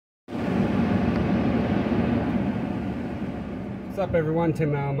up, everyone?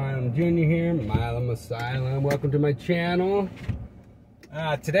 Tim Milam Jr. here, Milam Asylum. Welcome to my channel.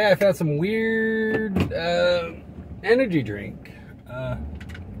 Today I found some weird energy drink.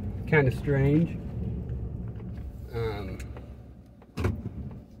 Kind of strange. And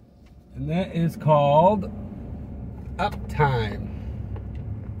that is called Uptime.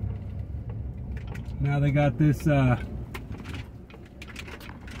 Now they got this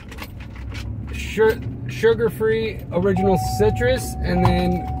sugar-free original citrus, and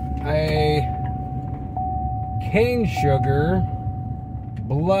then a cane sugar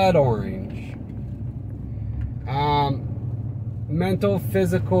blood orange. Mental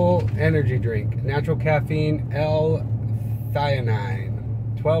physical energy drink, natural caffeine, L-theanine,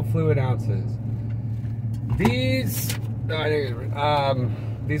 12 fluid ounces. These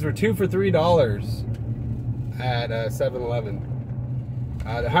were 2 for $3 at 7-Eleven.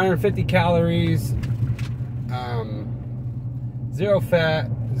 150 calories, 0 fat,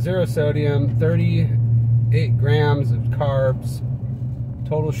 0 sodium, 38 grams of carbs,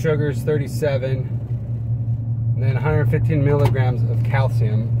 total sugars 37, and then 115 milligrams of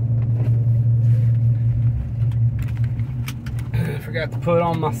calcium. I forgot to put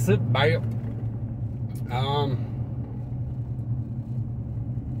on my sip belt.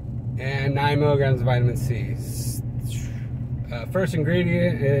 And 9 milligrams of vitamin C. First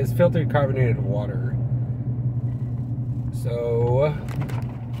ingredient is filtered carbonated water. So,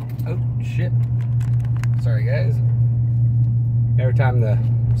 oh shit. Sorry guys. Every time the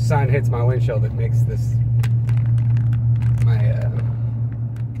sun hits my windshield, it makes this,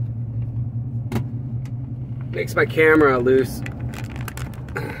 makes my camera loose.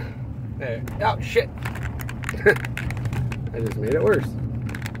 There. Oh shit. I just made it worse.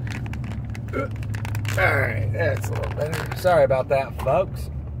 Alright, that's a little better. Sorry about that, folks.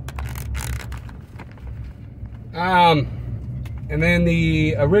 And then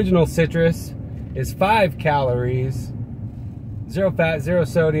the original citrus is 5 calories, 0 fat, 0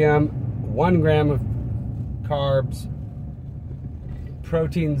 sodium, 1 gram of carbs,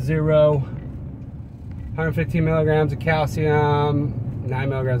 protein 0, 115 milligrams of calcium, 9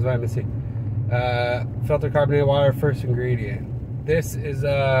 milligrams of vitamin C. Filtered carbonated water, first ingredient. This is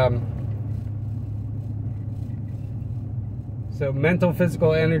so mental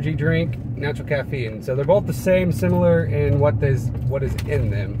physical energy drink, natural caffeine. So they're both the same, similar in what is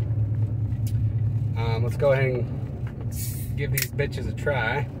in them. Let's go ahead and give these bitches a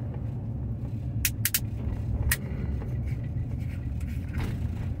try.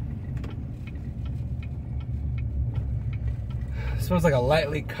 It smells like a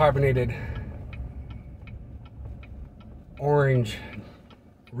lightly carbonated orange,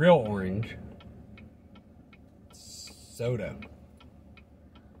 real orange soda.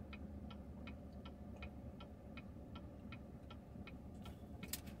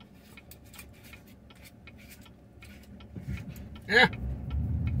 Yeah,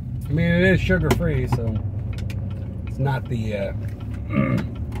 I mean, it is sugar-free, so it's not the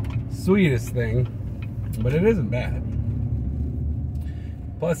sweetest thing, but it isn't bad.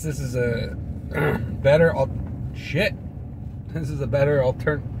 Plus, this is a better This is a better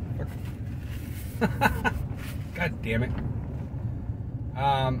alternative. God damn it.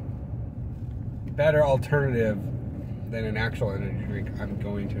 Better alternative than an actual energy drink, I'm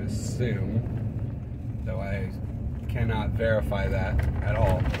going to assume, though I cannot verify that at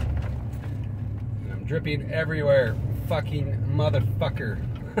all. And I'm dripping everywhere, fucking motherfucker.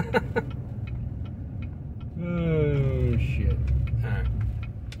 Oh shit. Alright.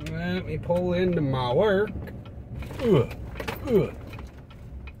 Let me pull into my work. Alright,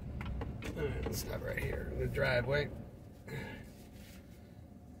 stop right here in the driveway.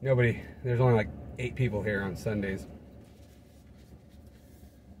 There's only like 8 people here on Sundays.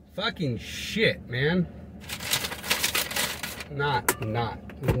 Fucking shit, man. Not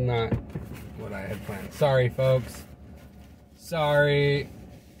what I had planned. Sorry, folks. Sorry.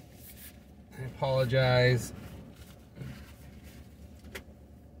 I apologize.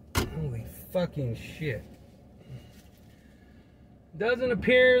 Holy fucking shit. Doesn't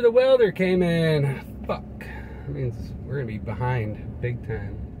appear the welder came in. Fuck. That means we're gonna be behind big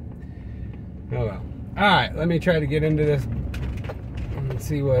time. Oh well. Alright, let me try to get into this and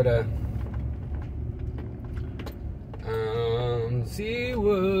see what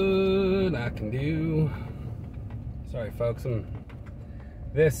I can do. Sorry folks,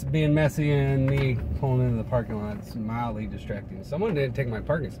 this being messy and me pulling into the parking lot is mildly distracting. Someone did take my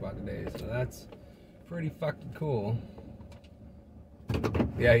parking spot today, so that's pretty fucking cool.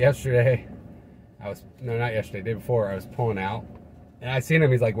 Yeah, yesterday, not yesterday, day before, I was pulling out, and I seen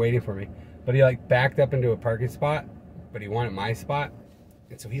him, he's like waiting for me, but he like backed up into a parking spot, but he wanted my spot,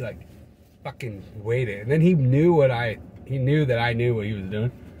 and so he like fucking waited, and then he knew that I knew what he was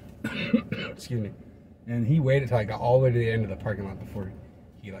doing. Excuse me. And he waited till I got all the way to the end of the parking lot before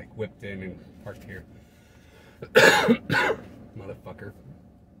he like whipped in and parked here. Motherfucker.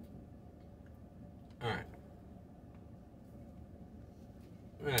 Alright.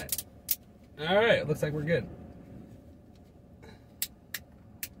 Alright, looks like we're good.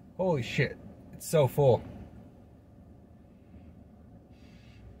 Holy shit. It's so full.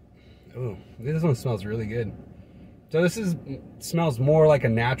 Ooh, this one smells really good. So this smells more like a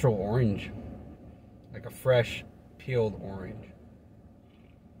natural orange. Like a fresh, peeled orange.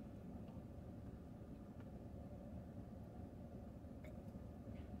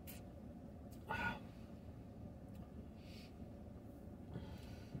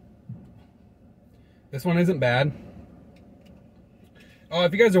 This one isn't bad. Oh,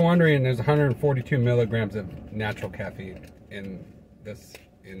 if you guys are wondering, there's 142 milligrams of natural caffeine in this,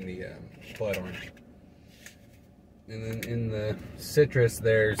 in the blood orange. And then in the citrus,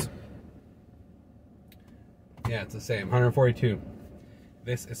 there's, yeah, it's the same, 142.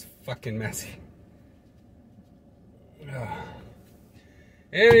 This is fucking messy. Ugh.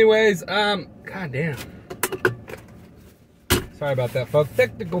 Anyways, god damn. Sorry about that, folks.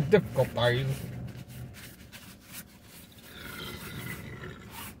 Technical difficulties.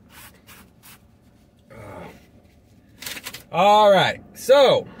 All right,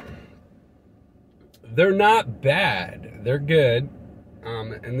 so they're not bad. They're good,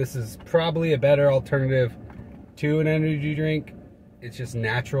 and this is probably a better alternative to an energy drink. It's just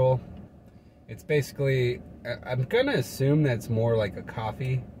natural. It's basically, I'm gonna assume that's more like a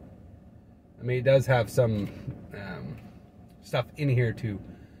coffee. I mean, it does have some stuff in here to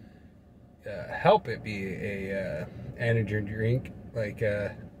help it be a energy drink, like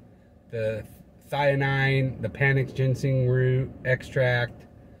the thionine, the panax ginseng root extract.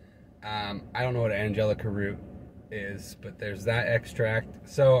 I don't know what an angelica root is, but there's that extract.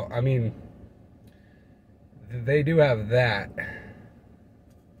 So, I mean, they do have that.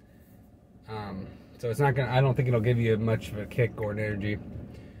 So it's not gonna, I don't think it'll give you much of a kick or an energy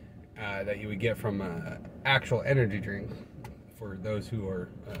that you would get from an actual energy drink for those who are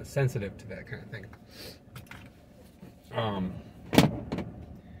sensitive to that kind of thing.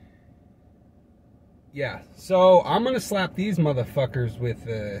 Yeah, so I'm gonna slap these motherfuckers with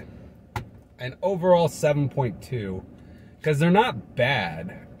an overall 7.2 because they're not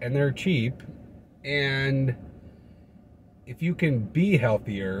bad and they're cheap, and if you can be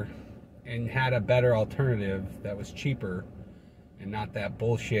healthier and had a better alternative that was cheaper and not that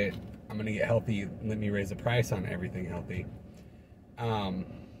bullshit, I'm gonna get healthy, let me raise the price on everything healthy,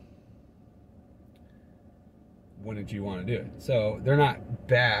 wouldn't you want to do it? So they're not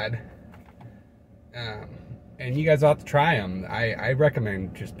bad. And you guys ought to try them. I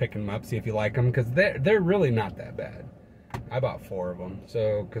recommend just picking them up, see if you like them, because they're really not that bad. I bought 4 of them,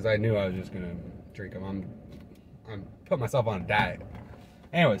 so because I knew I was just gonna drink them. I'm putting myself on a diet.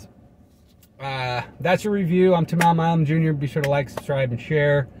 Anyways, that's your review. I'm Tim Allen Jr. Be sure to like, subscribe, and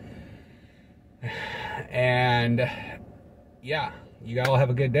share. And yeah, you all have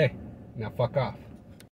a good day. Now fuck off.